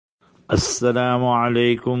Assalamu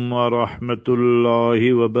alaikum wa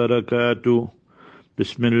rahmatullahi wa barakatuh.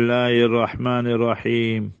 Bismillahir Rahmanir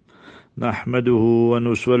Rahim. Nahmaduhu wa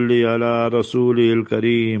nusalli ala Rasulil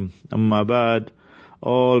Kareem. Amma ba'd.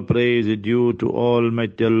 All praise is due to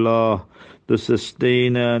Almighty Allah, the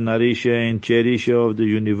sustainer, nourisher and cherisher of the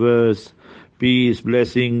universe. Peace,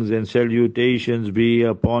 blessings and salutations be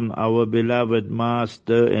upon our beloved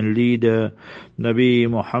master and leader, Nabi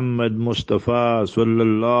Muhammad Mustafa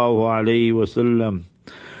sallallahu alaihi wasallam.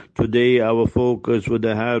 Today our focus with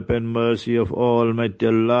the help and mercy of Almighty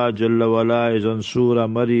Allah Jalla wala is on Sura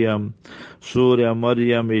Maryam. Sura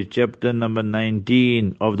Maryam is chapter number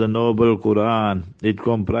 19 of the Noble Quran. It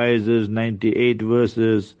comprises 98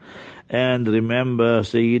 verses. And remember,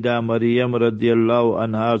 Sayyida Maryam radiallahu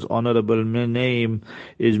anha's honorable name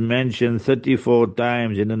is mentioned 34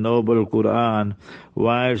 times in the Noble Quran,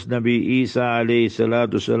 whilst Nabi Isa alayhi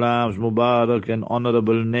salatu salam's Mubarak and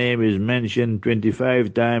honorable name is mentioned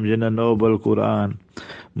 25 times in the Noble Quran.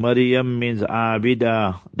 Maryam means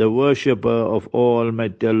Abida, the worshipper of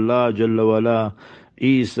Almighty Allah Jalla wala.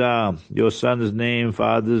 Isa, your son's name,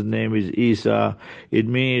 father's name is Isa. It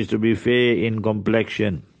means to be fair in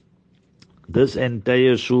complexion. This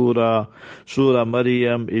entire surah, Surah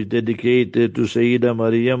Maryam, is dedicated to Sayyida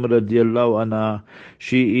Maryam radiallahu anha.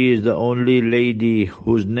 She is the only lady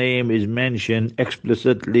whose name is mentioned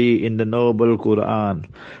explicitly in the Noble Quran.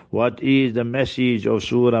 What is the message of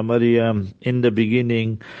Surah Maryam? In the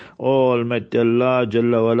beginning, Almighty Allah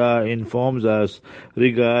Jalla wala informs us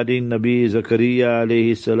regarding Nabi Zakaria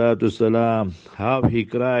alayhi salatu salam, how he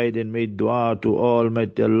cried and made dua to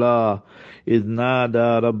Almighty Allah. إِذْ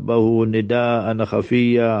نَادَى رَبَّهُ نِدَاءً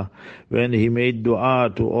خَفِيًّا, when he made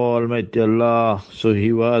dua to Almighty Allah. So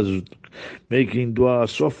he was making dua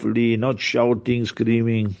softly, not shouting,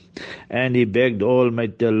 screaming. And he begged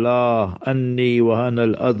Almighty Allah, أَنِّي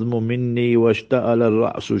وَهَنَ الْأَذْمُ مِنِّي وَاشْتَأَلَ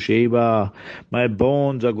الرَّأْسُ شَيْبًا, my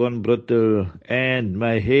bones are gone brittle and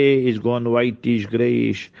my hair is gone whitish,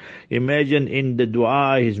 greyish. Imagine in the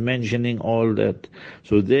dua he's mentioning all that.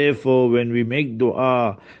 So therefore when we make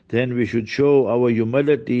dua, then we should show our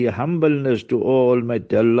humility, humbleness to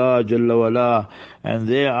Almighty Allah Jalla wala, and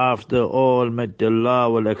thereafter Almighty Allah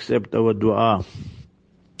will accept our dua.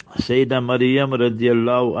 Sayyida Maryam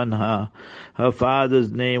radiallahu anha, her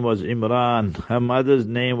father's name was Imran, her mother's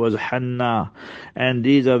name was Hannah, and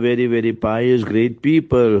these are very, very pious, great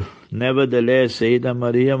people. Nevertheless, Sayyida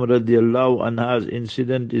Maryam radiallahu anha's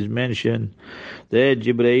incident is mentioned that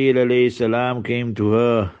Jibreel alayhi salam came to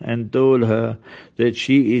her and told her that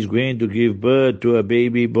she is going to give birth to a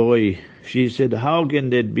baby boy. She said, how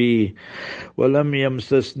can that be? وَلَمْ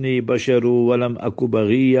يَمْسَسْنِي بَشَرُ وَلَمْ أَكُ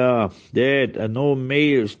بَغِيًّا, that no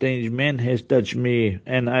male strange man has touched me,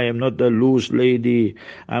 and I am not a loose lady.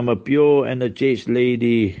 I'm a pure and a chaste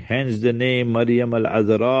lady. Hence the name Maryam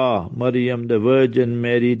al-Azra, Maryam the Virgin,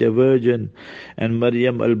 Mary the Virgin, and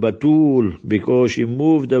Maryam al-Batul, because she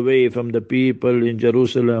moved away from the people in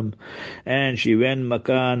Jerusalem, and she went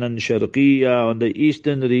Makanan Sharqiya on the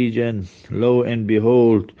eastern region. Lo and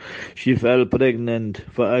behold, she fell pregnant.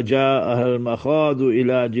 فَأَجَاءَهَا الْمَخَاضُ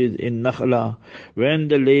إِلَى جِذْعِ النَّخْلَةِ, when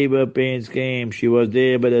the labor pains came, she was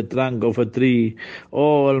there by the trunk of a tree.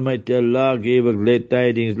 Almighty Allah gave her glad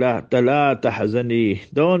tidings. لَا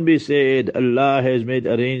تَحْزَنِي, don't be sad. Allah has made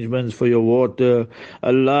arrangements for your water.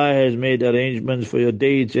 Allah has made arrangements for your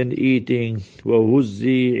dates and eating.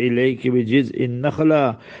 وَهُزِّي إِلَيْكِ بِجِذْعِ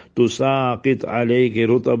النَّخْلَةِ تُسَاقِطْ عَلَيْكِ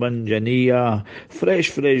رُطَبًا جَنِيًّا,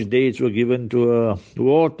 fresh dates were given to her,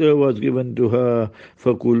 water was given to her.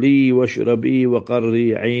 فَكُلِي وَاشْرَبِي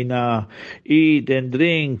وَقَرِّي عَيْنًا, eat and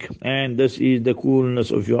drink, and this is the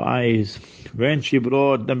coolness of your eyes. When she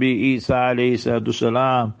brought Nabi Isa alayhi salatu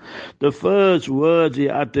salam, the first words he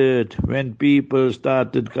uttered when people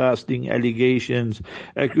started casting allegations,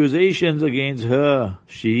 accusations against her,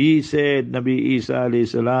 she said, Nabi Isa alayhi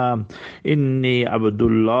salam, Inni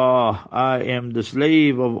Abdullah, I am the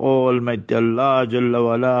slave of Almighty Allah Jalla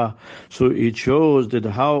wala. So it shows that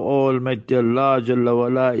how Almighty Allah Jalla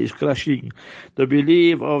wala is crushing the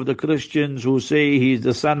belief of the Christians who say he is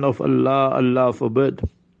the son of Allah. Allah forbid.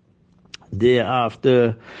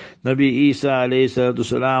 Thereafter, Nabi Isa alayhi salatu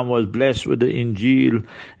salam was blessed with the Injil,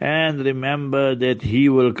 and remember that he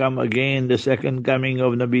will come again, the second coming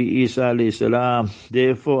of Nabi Isa alayhi salam.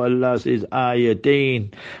 Therefore Allah says,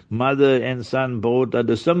 Ayatain, mother and son both are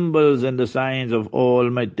the symbols and the signs of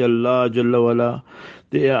Almighty Allah Jalla wala.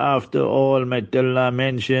 Thereafter Almighty Allah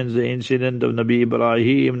mentions the incident of Nabi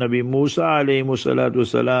Ibrahim, Nabi Musa alayhi salatu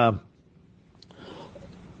salam.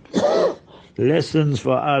 Lessons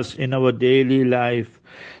for us in our daily life.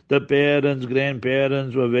 The parents,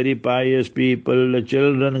 grandparents were very pious people, the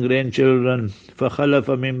children, grandchildren. فَخَلَفَ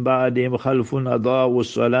مِن بَعْدِهِمْ خَلْفٌ أَضَاعُوا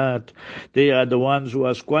الصَّلَاةَ. They are the ones who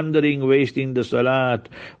are squandering, wasting the salat.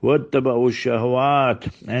 وَاتَّبَعُوا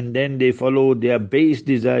الشَّهَوَاتِ. And then they follow their base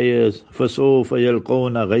desires. فَسَوْفَ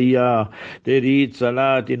يَلْقَوْنَ غَيًّا. They read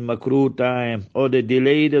salat in makruh time, or they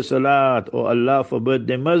delay the salat, or Allah forbid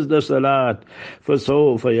they miss the salat.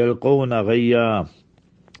 فَسَوْفَ يَلْقَوْنَ غَيًّا.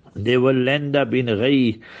 They will end up in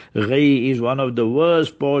ghay. Ghay is one of the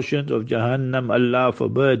worst portions of Jahannam, Allah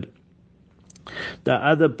forbid. The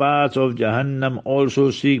other parts of Jahannam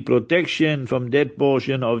also seek protection from that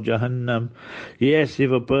portion of Jahannam. Yes,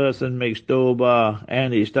 if a person makes tawbah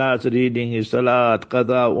and he starts reading his salat,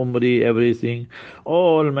 qada, umri, everything,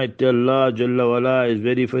 Almighty Allah Jalla wala is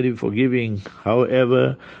very, very forgiving.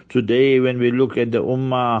 However, today when we look at the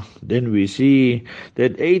ummah, then we see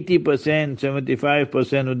that 80%,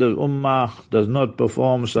 75% of the ummah does not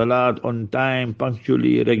perform salat on time,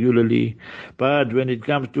 punctually, regularly. But when it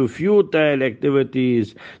comes to futile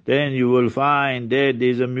activities, then you will find that there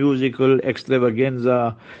is a musical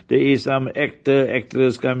extravaganza, there is some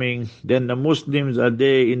actress coming, then the Muslims are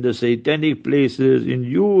there in the satanic places in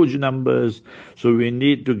huge numbers. So we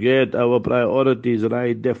need to get our priorities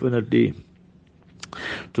right, definitely.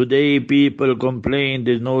 Today people complain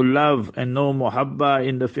there's no love and no muhabba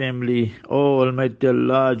in the family. Almighty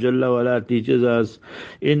Allah Jalla wala teaches us,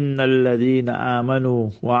 Innal ladhina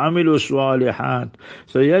amanu wa amilu swalihat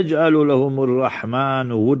sayaj'alu lahumur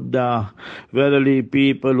rahmanu wudda. Verily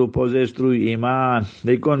people who possess true iman,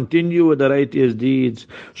 they continue with the righteous deeds,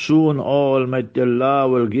 soon Almighty Allah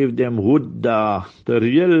will give them wudda, the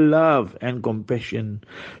real love and compassion.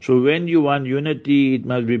 So when you want unity, it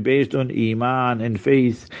must be based on iman and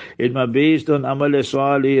faith. It must be based on amal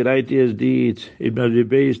salih, righteous deeds. It must be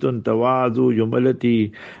based on tawadu,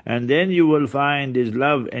 humility. And then you will find this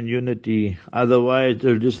love and unity. Otherwise it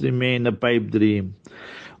will just remain a pipe dream.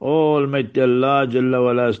 Almighty Allah Jalla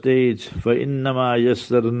wala states, فَإِنَّمَا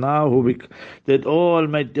يَسَّرْنَاهُ بِكَ, that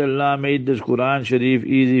Almighty Allah made this Quran Sharif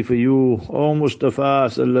easy for you, O Mustafa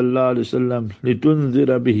sallallahu alaihi wasallam,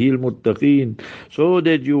 لِتُنذِرَ بِهِ الْمُتَّقِينَ, so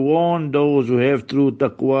that you warn those who have true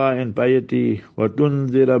taqwa and piety,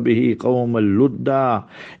 وَتُنذِرَ بِهِ قَوْمَ اللُّدَّى,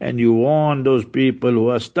 and you warn those people who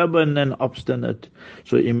are stubborn and obstinate.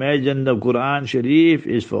 So imagine the Quran Sharif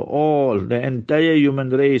is for all, the entire human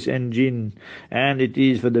race and jinn, and it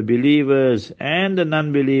is for the believers and the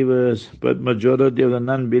non-believers, but majority of the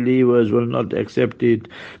non-believers will not accept it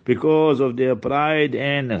because of their pride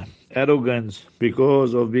and arrogance,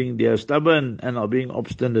 because of being they are stubborn and of being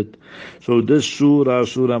obstinate. So this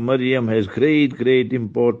Sura Maryam has great, great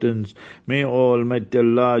importance. May Almighty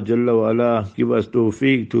Allah Jalla wa ala give us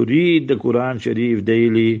tawfiq to read the Quran Sharif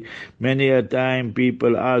daily. Many a time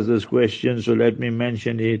people ask this question, so let me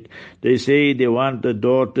mention it. They say they want a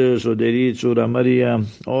daughter, so they read Sura Maryam,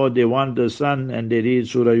 or they want a son and they read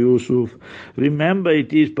Surah Yusuf. Remember,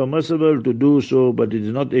 it is permissible to do so, but it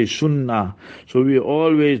is not a sunnah. So we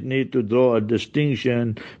always need to draw a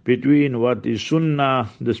distinction between what is sunnah,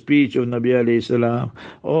 the speech of Nabi alayhi salam,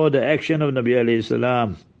 or the action of Nabi alayhi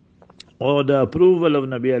salam, or the approval of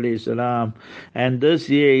Nabi alayhi salam. And this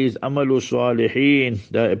here is amalu salihin,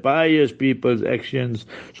 the pious people's actions.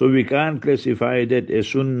 So we can't classify that as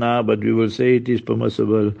sunnah, but we will say it is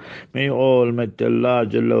permissible. May Almighty Allah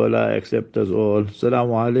Jalla wala accept us all.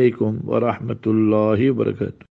 Assalamu alaikum wa rahmatullahi wa barakatuh.